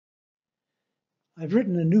I've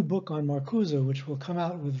written a new book on Marcuse, which will come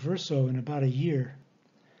out with Verso in about a year.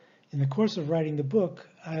 In the course of writing the book,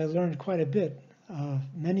 I learned quite a bit.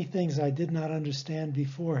 Many things I did not understand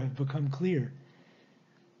before have become clear.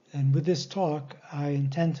 And with this talk, I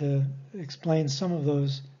intend to explain some of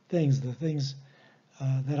those things, the things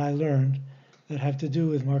that I learned that have to do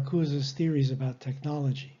with Marcuse's theories about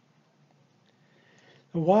technology.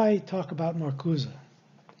 Why talk about Marcuse?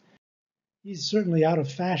 He's certainly out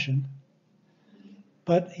of fashion,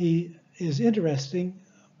 but he is interesting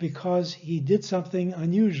because he did something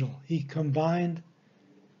unusual. He combined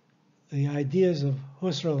the ideas of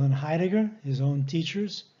Husserl and Heidegger, his own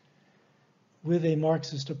teachers, with a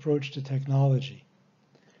Marxist approach to technology.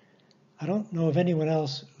 I don't know of anyone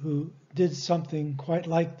else who did something quite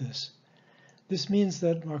like this. This means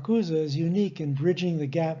that Marcuse is unique in bridging the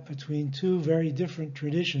gap between two very different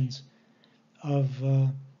traditions of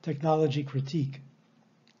technology critique.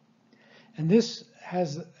 And this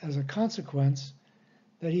has as a consequence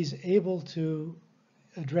that he's able to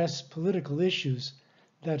address political issues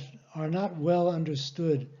that are not well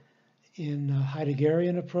understood in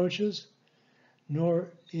Heideggerian approaches,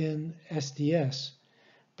 nor in SDS.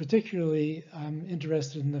 Particularly, I'm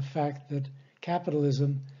interested in the fact that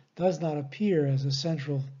capitalism does not appear as a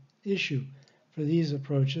central issue for these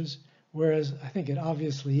approaches, whereas I think it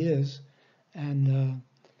obviously is, and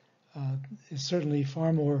is certainly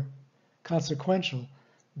far more consequential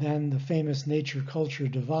than the famous nature-culture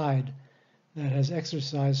divide that has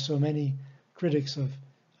exercised so many critics of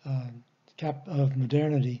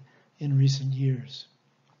modernity in recent years.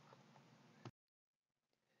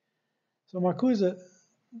 So Marcuse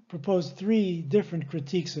proposed three different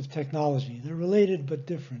critiques of technology. They're related but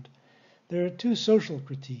different. There are two social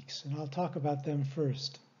critiques, and I'll talk about them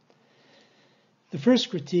first. The first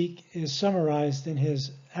critique is summarized in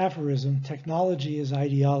his aphorism, "Technology is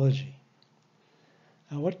ideology."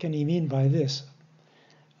 Now, what can he mean by this?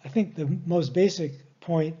 I think the most basic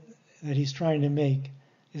point that he's trying to make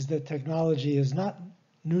is that technology is not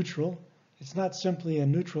neutral. It's not simply a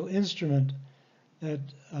neutral instrument that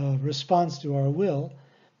responds to our will,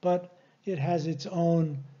 but it has its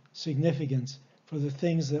own significance for the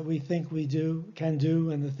things that we think we can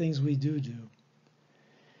do, and the things we do.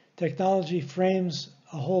 Technology frames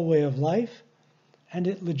a whole way of life, and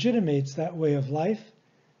it legitimates that way of life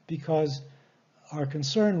because our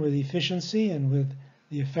concern with efficiency and with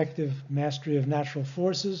the effective mastery of natural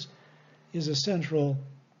forces is a central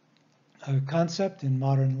concept in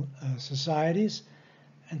modern societies,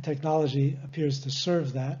 and technology appears to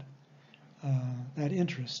serve that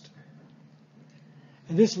interest.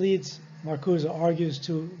 And this leads, Marcuse argues,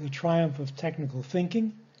 to the triumph of technical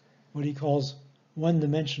thinking, what he calls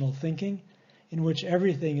one-dimensional thinking, in which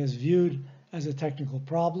everything is viewed as a technical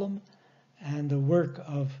problem, and the work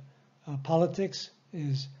of politics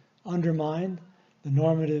is undermined. The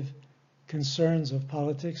normative concerns of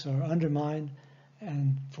politics are undermined,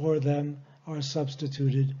 and for them are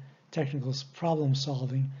substituted technical problem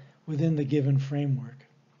solving within the given framework.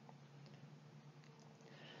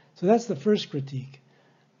 So that's the first critique.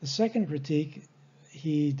 The second critique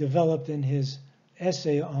he developed in his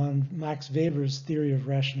essay on Max Weber's theory of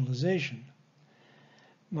rationalization.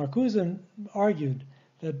 Marcuse argued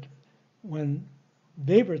that when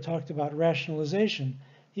Weber talked about rationalization,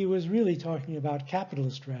 he was really talking about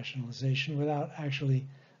capitalist rationalization without actually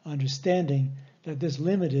understanding that this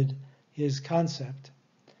limited his concept.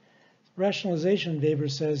 Rationalization, Weber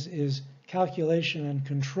says, is calculation and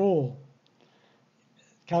control.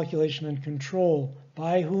 Calculation and control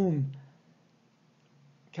by whom?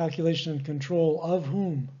 Calculation and control of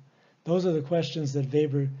whom? Those are the questions that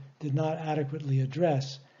Weber did not adequately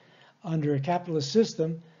address. Under a capitalist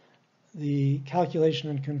system, the calculation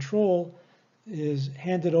and control is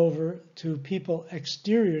handed over to people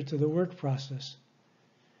exterior to the work process,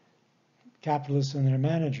 capitalists and their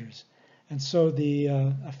managers. And so the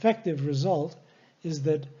effective result is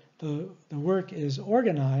that the work is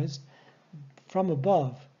organized from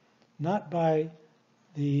above, not by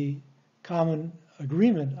the common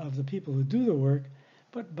agreement of the people who do the work,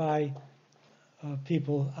 but by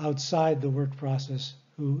people outside the work process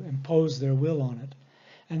who impose their will on it.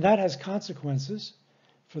 And that has consequences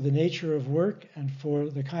for the nature of work and for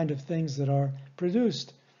the kind of things that are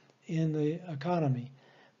produced in the economy,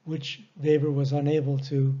 which Weber was unable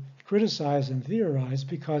to criticize and theorize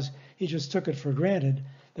because he just took it for granted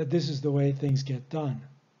that this is the way things get done.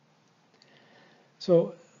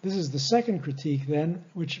 So this is the second critique then,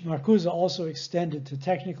 which Marcuse also extended to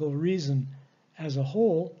technical reason as a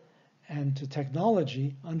whole and to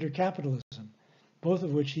technology under capitalism, both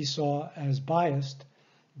of which he saw as biased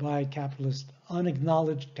by capitalist,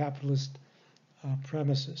 unacknowledged capitalist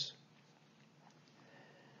premises.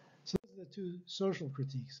 So those are the two social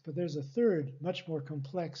critiques, but there's a third, much more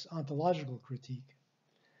complex ontological critique.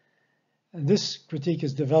 And this critique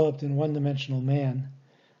is developed in One-Dimensional Man,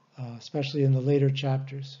 especially in the later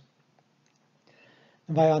chapters.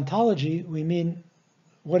 And by ontology, we mean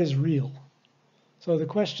what is real. So the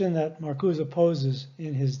question that Marcuse poses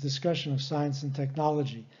in his discussion of science and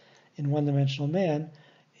technology in One-Dimensional Man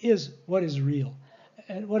is what is real.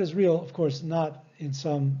 And what is real, of course, not in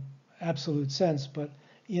some absolute sense, but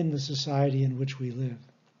in the society in which we live.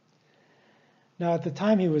 Now, at the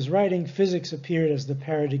time he was writing, physics appeared as the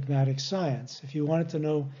paradigmatic science. If you wanted to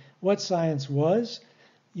know what science was,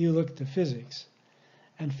 you looked to physics.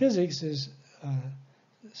 And physics is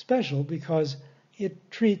special because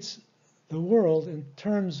it treats the world in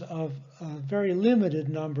terms of a very limited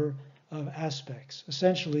number of aspects.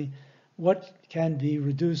 Essentially, what can be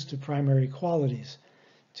reduced to primary qualities,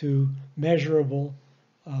 to measurable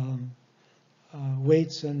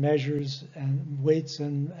weights and measures, and weights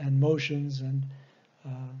and motions, and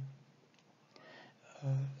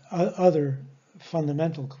other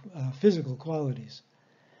fundamental physical qualities.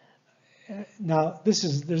 Now,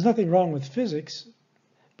 there's nothing wrong with physics,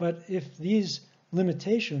 but if these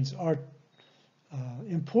limitations are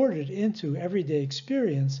imported into everyday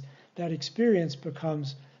experience, that experience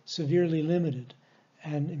becomes severely limited,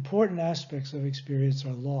 and important aspects of experience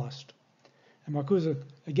are lost. And Marcuse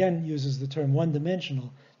again uses the term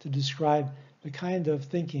one-dimensional to describe the kind of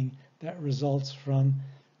thinking that results from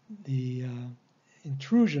the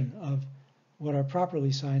intrusion of what are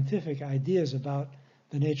properly scientific ideas about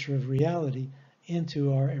the nature of reality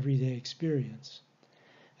into our everyday experience.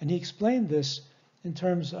 And he explained this in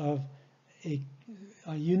terms of a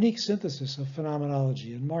unique synthesis of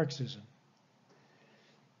phenomenology and Marxism.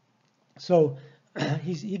 So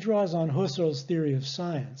he draws on Husserl's theory of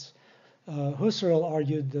science. Husserl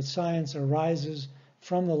argued that science arises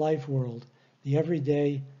from the life world, the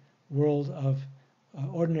everyday world of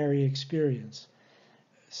ordinary experience.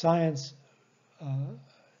 Science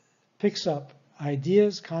picks up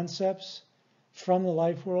ideas, concepts from the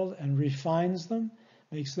life world and refines them,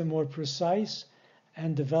 makes them more precise,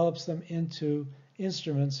 and develops them into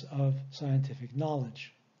instruments of scientific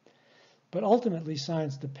knowledge. But ultimately,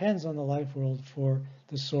 science depends on the life world for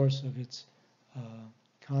the source of its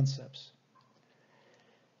concepts.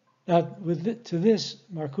 Now, to this,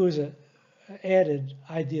 Marcuse added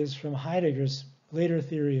ideas from Heidegger's later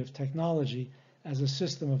theory of technology as a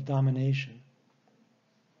system of domination.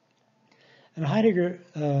 And Heidegger's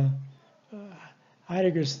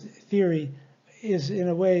theory is, in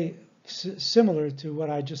a way, similar to what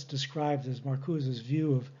I just described as Marcuse's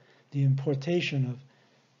view of the importation of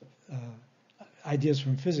ideas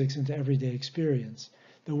from physics into everyday experience.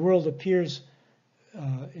 The world appears,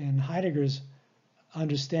 in Heidegger's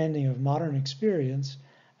understanding of modern experience,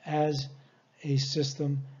 as a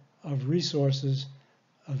system of resources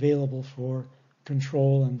available for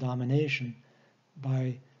control and domination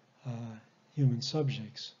by human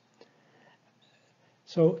subjects.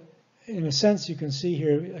 So, in a sense, you can see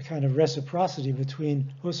here a kind of reciprocity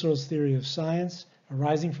between Husserl's theory of science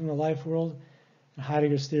arising from the life world and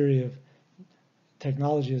Heidegger's theory of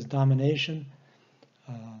technology as domination,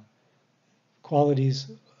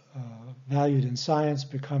 qualities valued in science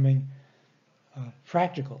becoming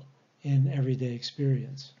practical in everyday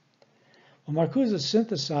experience. Well, Marcuse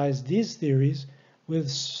synthesized these theories with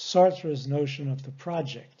Sartre's notion of the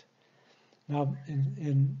project. Now,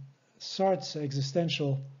 in Sartre's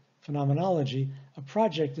existential phenomenology, a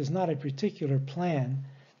project is not a particular plan,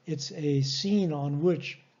 it's a scene on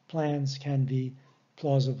which plans can be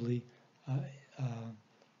plausibly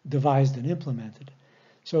devised and implemented.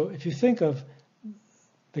 So if you think of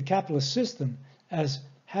the capitalist system as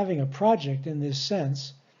having a project in this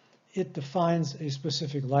sense, it defines a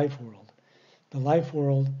specific life world. The life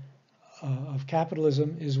world of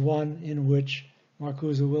capitalism is one in which,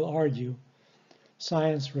 Marcuse will argue,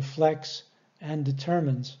 science reflects and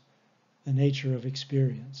determines the nature of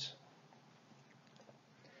experience.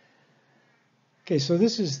 Okay, so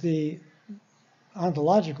this is the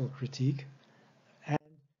ontological critique,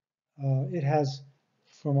 and it has,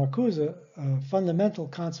 for Marcuse, a fundamental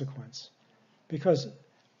consequence, because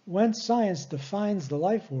when science defines the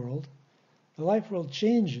life world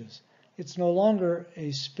changes. It's no longer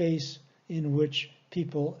a space in which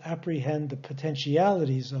people apprehend the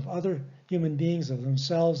potentialities of other human beings, of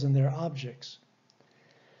themselves and their objects.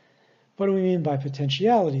 What do we mean by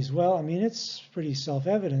potentialities? Well, I mean, it's pretty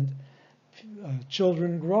self-evident.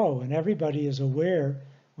 Children grow, and everybody is aware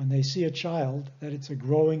when they see a child that it's a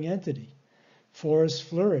growing entity. Forests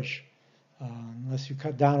flourish, unless you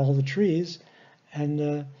cut down all the trees,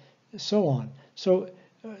 and so on. So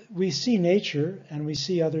we see nature and we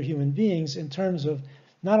see other human beings in terms of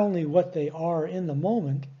not only what they are in the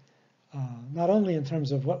moment, not only in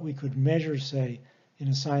terms of what we could measure, say, in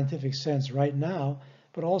a scientific sense right now,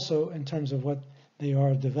 but also in terms of what they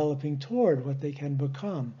are developing toward, what they can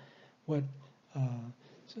become.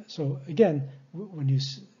 So again, when you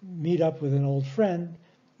meet up with an old friend,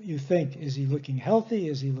 you think, is he looking healthy?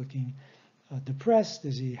 Is he looking depressed?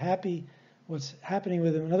 Is he happy? What's happening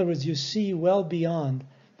with him? In other words, you see well beyond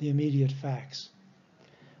the immediate facts.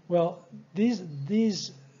 Well,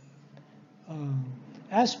 these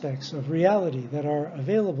aspects of reality that are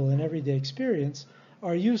available in everyday experience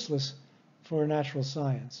are useless for natural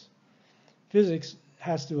science. Physics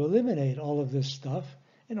has to eliminate all of this stuff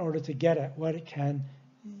in order to get at what it can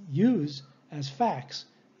use as facts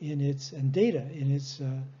in its and data in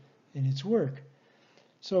its work.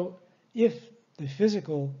 So if the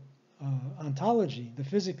physical ontology,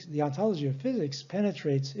 the ontology of physics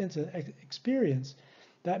penetrates into experience,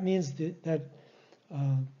 that means that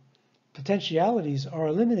potentialities are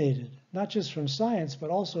eliminated, not just from science, but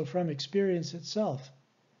also from experience itself.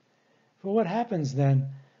 But what happens then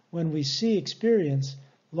when we see experience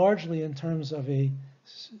largely in terms of a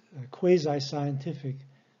quasi-scientific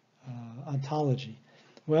ontology?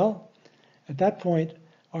 Well, at that point,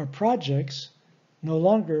 our projects no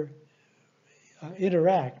longer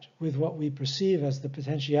interact with what we perceive as the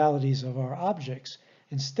potentialities of our objects.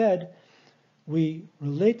 Instead, we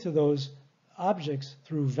relate to those objects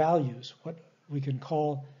through values, what we can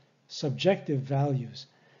call subjective values.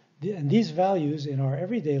 And these values in our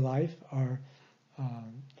everyday life are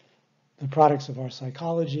the products of our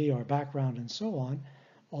psychology, our background, and so on.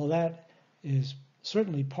 All that is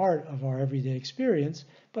certainly part of our everyday experience,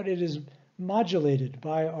 but it is modulated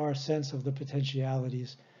by our sense of the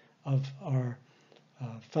potentialities of our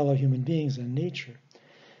fellow human beings and nature.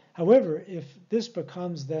 However, if this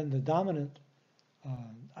becomes then the dominant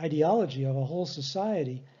ideology of a whole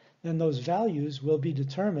society, then those values will be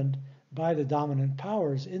determined by the dominant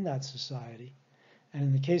powers in that society. And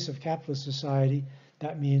in the case of capitalist society,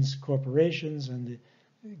 that means corporations and the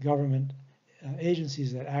government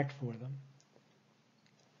agencies that act for them.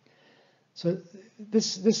 So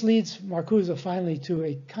this leads Marcuse finally to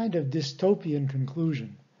a kind of dystopian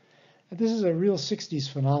conclusion. And this is a real 60s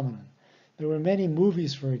phenomenon. There were many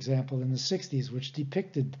movies, for example, in the 60s which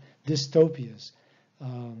depicted dystopias.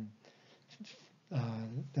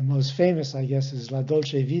 The most famous, I guess, is La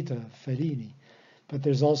Dolce Vita, Fellini. But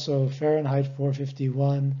there's also Fahrenheit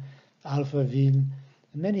 451, Alphaville, and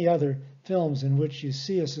many other films in which you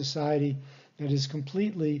see a society that is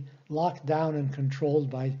completely locked down and controlled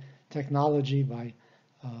by technology, by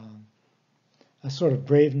a sort of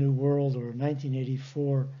Brave New World or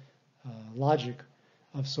 1984 logic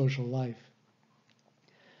of social life.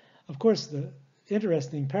 Of course, the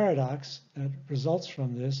interesting paradox that results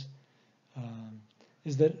from this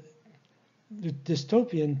is that the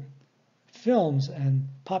dystopian films and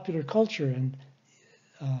popular culture and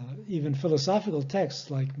even philosophical texts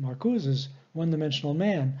like Marcuse's One-Dimensional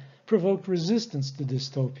Man provoked resistance to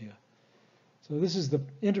dystopia. So this is the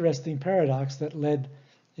interesting paradox that led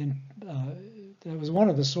that was one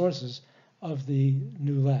of the sources of the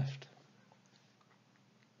New Left.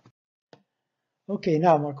 Okay,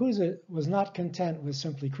 now Marcuse was not content with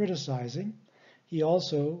simply criticizing. He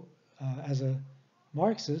also, as a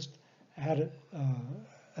Marxist, had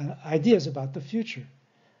ideas about the future.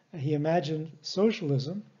 He imagined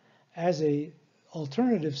socialism as an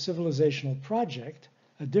alternative civilizational project,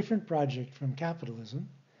 a different project from capitalism,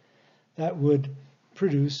 that would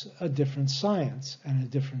produce a different science and a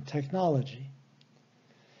different technology.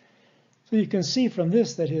 So you can see from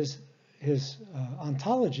this that his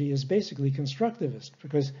ontology is basically constructivist,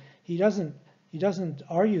 because he doesn't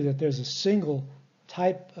argue that there's a single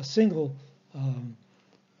type, a single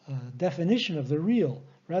definition of the real.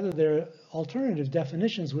 Rather, there are alternative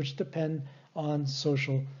definitions which depend on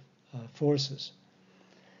social forces.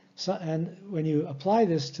 So, and when you apply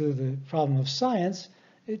this to the problem of science,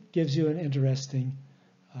 it gives you an interesting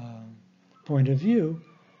point of view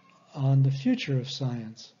on the future of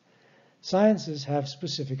science. Sciences have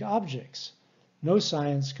specific objects. No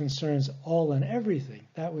science concerns all and everything.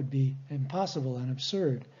 That would be impossible and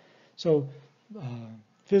absurd. So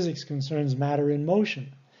physics concerns matter in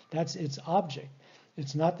motion. That's its object.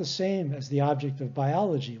 It's not the same as the object of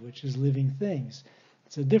biology, which is living things.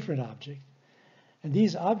 It's a different object. And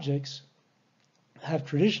these objects have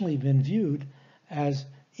traditionally been viewed as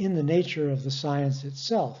in the nature of the science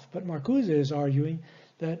itself. But Marcuse is arguing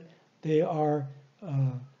that they are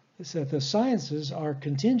that the sciences are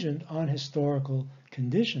contingent on historical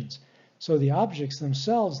conditions. So the objects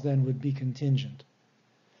themselves then would be contingent.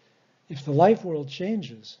 If the life world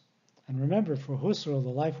changes, and remember for Husserl the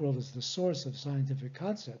life world is the source of scientific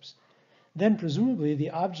concepts, then presumably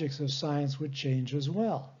the objects of science would change as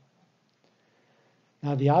well.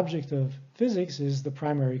 Now the object of physics is the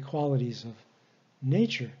primary qualities of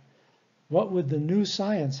nature. What would the new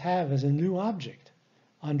science have as a new object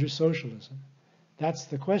under socialism? That's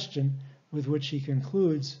the question with which he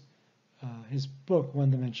concludes his book,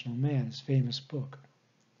 One-Dimensional Man, his famous book.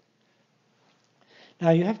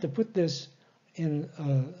 Now you have to put this in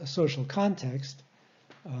a social context.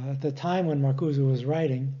 At the time when Marcuse was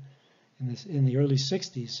writing, in the early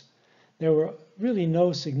 60s, there were really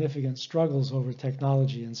no significant struggles over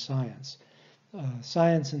technology and science.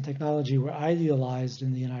 Science and technology were idealized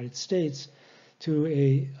in the United States to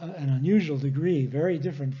an unusual degree, very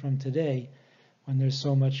different from today when there's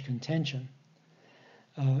so much contention.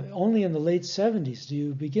 Only in the late 70s do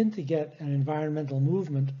you begin to get an environmental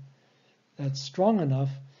movement that's strong enough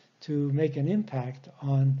to make an impact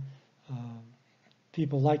on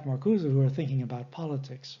people like Marcuse who are thinking about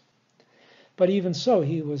politics. But even so,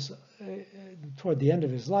 he was, toward the end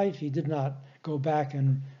of his life, he did not go back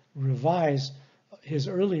and revise his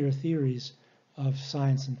earlier theories of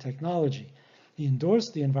science and technology. He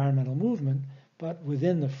endorsed the environmental movement, but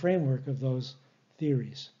within the framework of those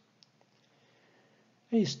theories.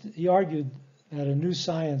 He argued that a new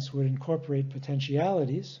science would incorporate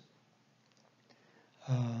potentialities,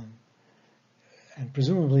 and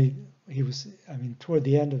presumably toward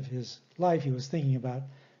the end of his life, he was thinking about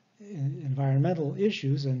environmental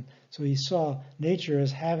issues, and so he saw nature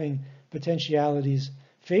as having potentialities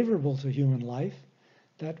favorable to human life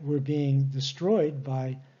that were being destroyed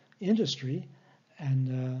by industry,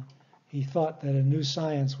 and he thought that a new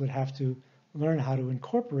science would have to learn how to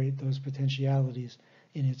incorporate those potentialities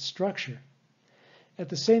in its structure. At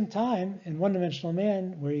the same time, in One-Dimensional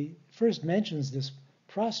Man, where he first mentions this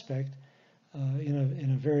prospect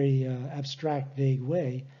in a very abstract, vague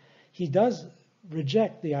way, he does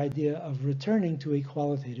reject the idea of returning to a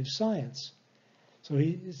qualitative science. So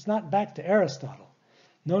it's not back to Aristotle,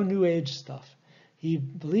 no New Age stuff. He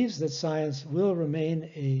believes that science will remain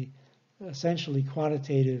a essentially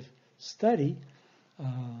quantitative study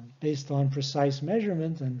based on precise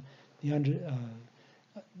measurement and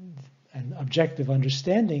an objective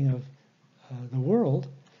understanding of the world,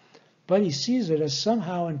 but he sees it as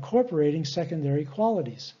somehow incorporating secondary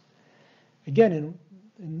qualities. Again,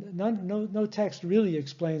 no text really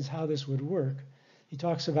explains how this would work. He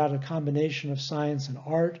talks about a combination of science and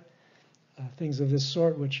art, things of this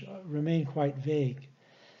sort, which remain quite vague.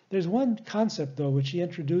 There's one concept, though, which he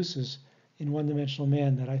introduces in One-Dimensional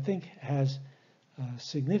Man that I think has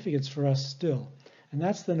significance for us still, and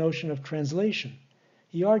that's the notion of translation.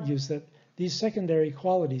 He argues that these secondary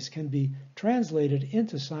qualities can be translated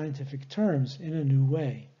into scientific terms in a new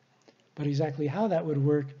way. But exactly how that would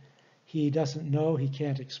work, he doesn't know, he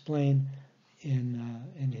can't explain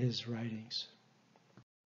in his writings.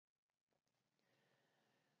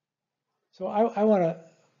 So I want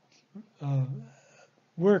to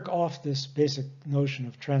work off this basic notion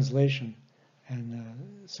of translation and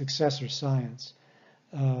successor science,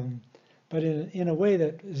 but in a way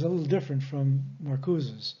that is a little different from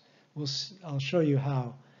Marcuse's. I'll show you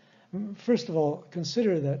how. First of all,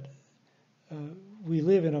 consider that we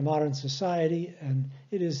live in a modern society, and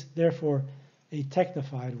it is therefore a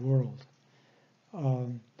technified world.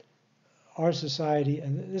 Our society,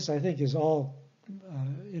 and this I think is all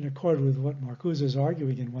in accord with what Marcuse is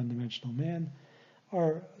arguing in One-Dimensional Man,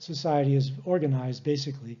 our society is organized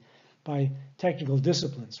basically by technical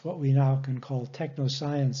disciplines, what we now can call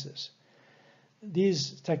technosciences.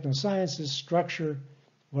 These technosciences structure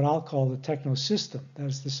what I'll call the technosystem. That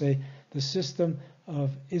is to say, the system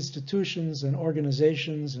of institutions and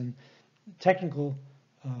organizations and technical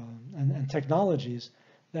and technologies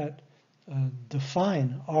that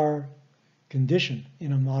define our condition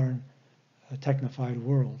in a modern technified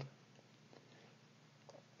world.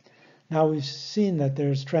 Now we've seen that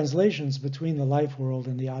there's translations between the life world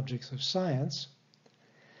and the objects of science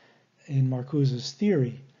in Marcuse's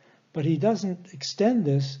theory, but he doesn't extend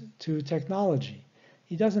this to technology.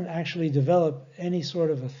 He doesn't actually develop any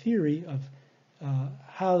sort of a theory of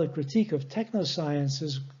how the critique of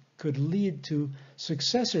technosciences could lead to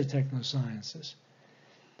successor technosciences.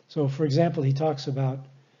 So, for example, he talks about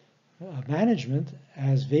management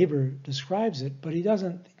as Weber describes it, but he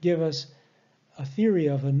doesn't give us a theory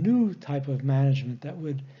of a new type of management that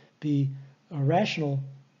would be a rational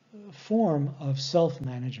form of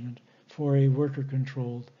self-management for a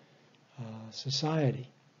worker-controlled society.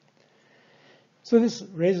 So this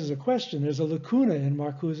raises a question. There's a lacuna in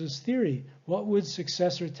Marcuse's theory. What would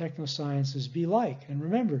successor technosciences be like? And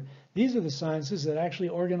remember, these are the sciences that actually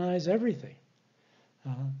organize everything.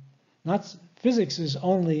 Not physics is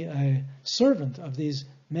only a servant of these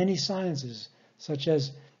many sciences, such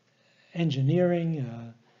as engineering.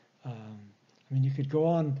 I mean, you could go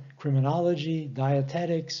on, criminology,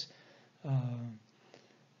 dietetics.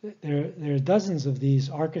 There are dozens of these,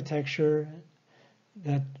 architecture,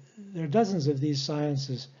 that there are dozens of these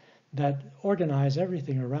sciences that organize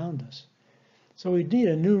everything around us. So we need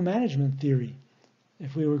a new management theory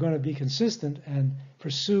if we were going to be consistent and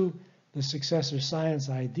pursue the successor science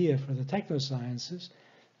idea for the technosciences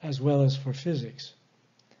as well as for physics.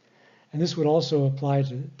 And this would also apply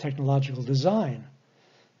to technological design.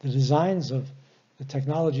 The designs of the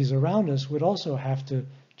technologies around us would also have to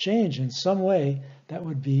change in some way that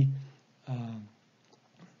would be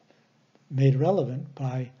made relevant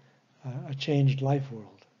by a changed life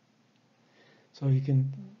world. So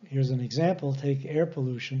here's an example, take air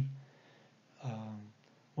pollution.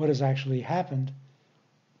 What has actually happened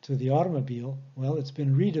to the automobile? Well, it's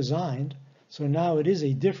been redesigned, so now it is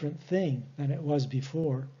a different thing than it was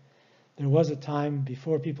before. There was a time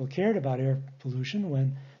before people cared about air pollution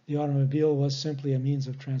when the automobile was simply a means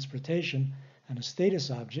of transportation and a status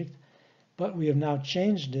object, but we have now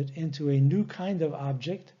changed it into a new kind of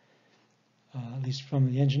object, at least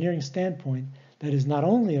from the engineering standpoint, that is not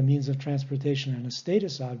only a means of transportation and a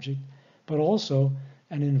status object, but also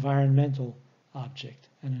an environmental object,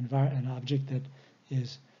 an object that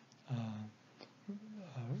is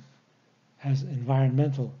has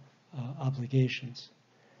environmental obligations.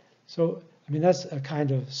 So, I mean, that's a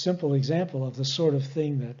kind of simple example of the sort of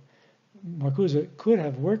thing that Marcuse could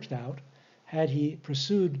have worked out had he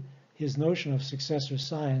pursued his notion of successor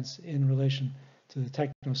science in relation to the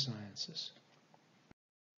technosciences.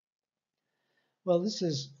 Well, this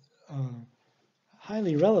is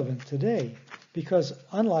highly relevant today because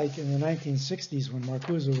unlike in the 1960s when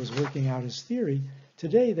Marcuse was working out his theory,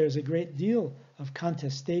 today there's a great deal of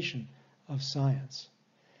contestation of science.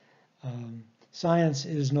 Science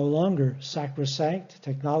is no longer sacrosanct.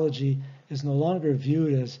 Technology is no longer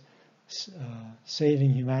viewed as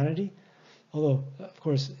saving humanity, although, of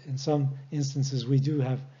course, in some instances we do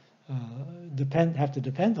have to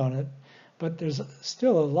depend on it, but there's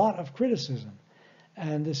still a lot of criticism,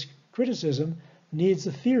 and this criticism needs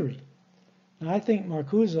a theory. And I think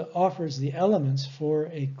Marcuse offers the elements for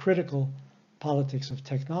a critical politics of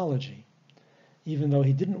technology, even though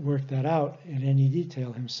he didn't work that out in any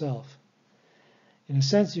detail himself. In a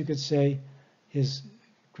sense, you could say his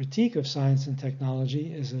critique of science and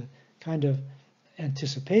technology is a kind of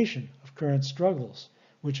anticipation of current struggles,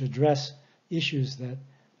 which address issues that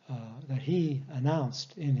he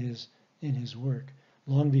announced in his work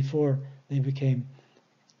long before they became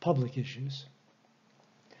public issues.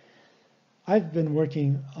 I've been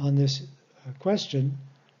working on this question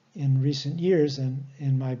in recent years, and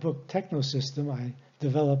in my book Technosystem, I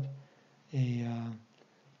develop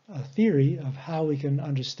a theory of how we can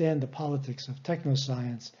understand the politics of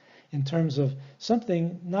technoscience in terms of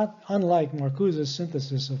something not unlike Marcuse's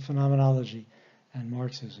synthesis of phenomenology and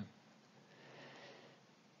Marxism.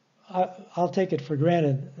 I'll take it for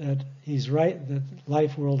granted that he's right that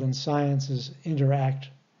life world and sciences interact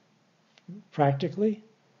practically,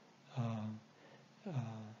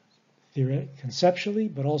 conceptually,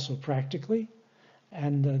 but also practically.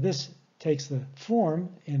 And this takes the form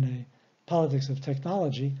in a politics of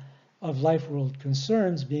technology of life world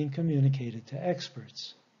concerns being communicated to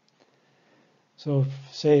experts. So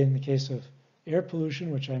say in the case of air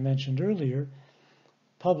pollution, which I mentioned earlier,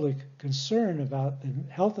 public concern about the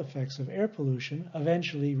health effects of air pollution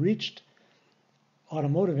eventually reached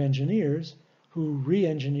automotive engineers who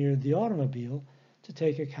re-engineered the automobile to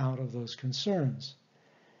take account of those concerns.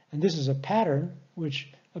 And this is a pattern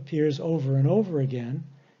which appears over and over again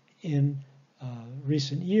in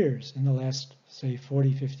recent years, in the last, say,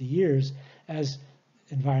 40, 50 years, as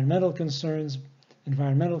environmental concerns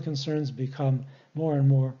become more and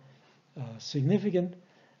more significant,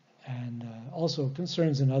 and also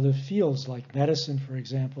concerns in other fields like medicine, for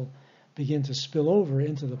example, begin to spill over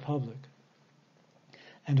into the public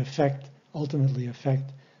and ultimately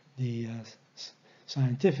affect the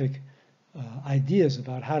scientific ideas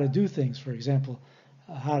about how to do things. For example,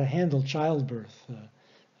 how to handle childbirth,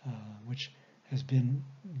 which has been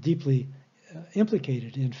deeply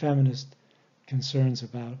implicated in feminist concerns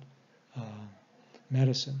about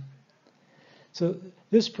medicine. So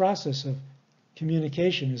this process of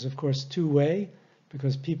communication is, of course, two-way,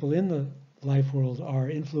 because people in the life world are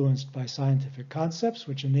influenced by scientific concepts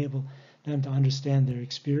which enable them to understand their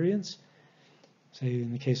experience. Say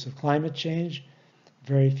in the case of climate change,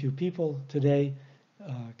 very few people today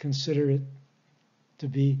consider it to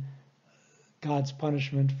be God's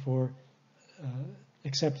punishment for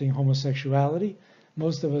accepting homosexuality.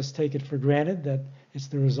 Most of us take it for granted that it's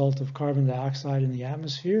the result of carbon dioxide in the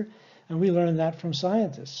atmosphere, and we learn that from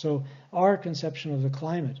scientists. So our conception of the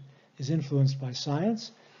climate is influenced by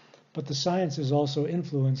science, but the science is also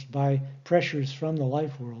influenced by pressures from the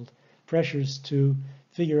life world, pressures to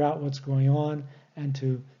figure out what's going on and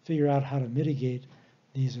to figure out how to mitigate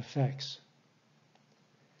these effects.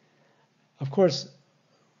 Of course,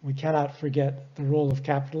 we cannot forget the role of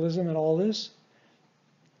capitalism in all this.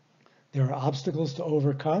 There are obstacles to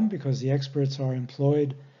overcome because the experts are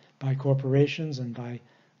employed by corporations and by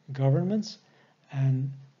governments,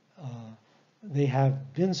 and they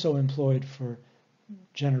have been so employed for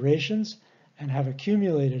generations and have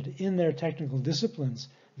accumulated in their technical disciplines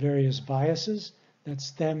various biases that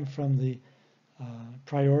stem from the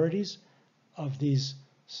priorities of these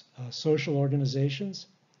social organizations.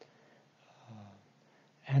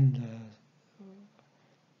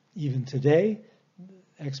 Even today,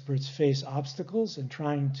 experts face obstacles in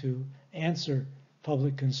trying to answer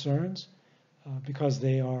public concerns because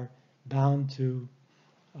they are bound to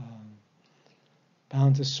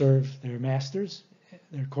serve their masters,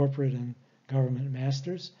 their corporate and government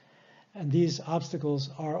masters. And these obstacles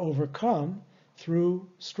are overcome through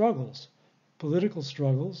struggles, political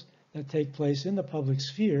struggles that take place in the public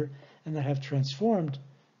sphere and that have transformed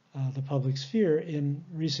the public sphere in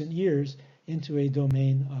recent years into a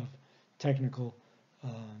domain of technical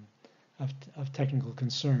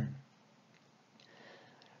concern.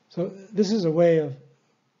 So this is a way of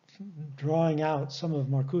drawing out some of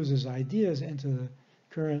Marcuse's ideas into the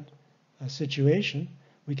current situation.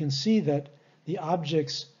 We can see that the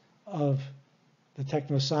objects of the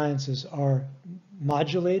technosciences are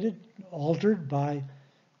modulated, altered by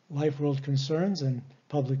life world concerns and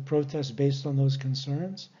public protests based on those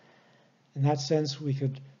concerns. In that sense, we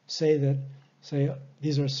could say that,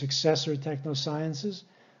 these are successor technosciences.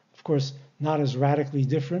 Of course, not as radically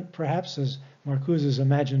different, perhaps, as Marcuse's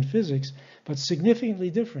imagined physics, but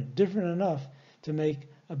significantly different enough to make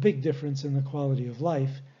a big difference in the quality of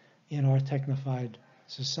life in our technified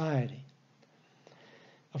society.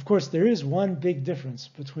 Of course, there is one big difference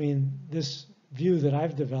between this view that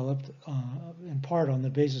I've developed, in part on the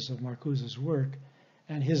basis of Marcuse's work,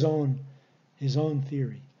 and his own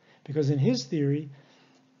theory. Because in his theory,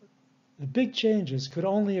 the big changes could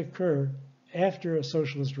only occur after a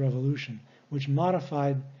socialist revolution, which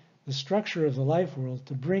modified the structure of the life world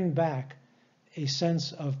to bring back a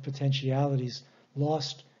sense of potentialities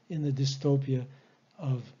lost in the dystopia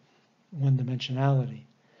of one-dimensionality.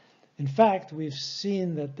 In fact, we've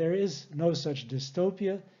seen that there is no such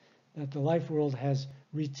dystopia, that the life world has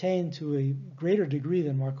retained to a greater degree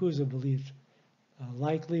than Marcuse believed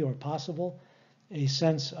likely or possible a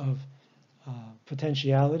sense of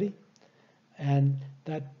potentiality, and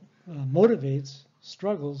that motivates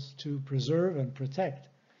struggles to preserve and protect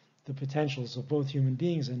the potentials of both human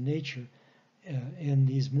beings and nature in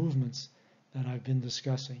these movements that I've been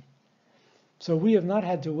discussing. So we have not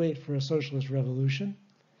had to wait for a socialist revolution.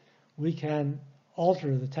 We can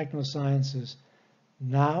alter the technosciences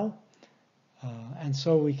now, and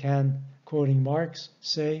so we can, quoting Marx,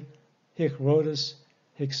 say, hic rhodus,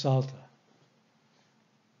 hic salta.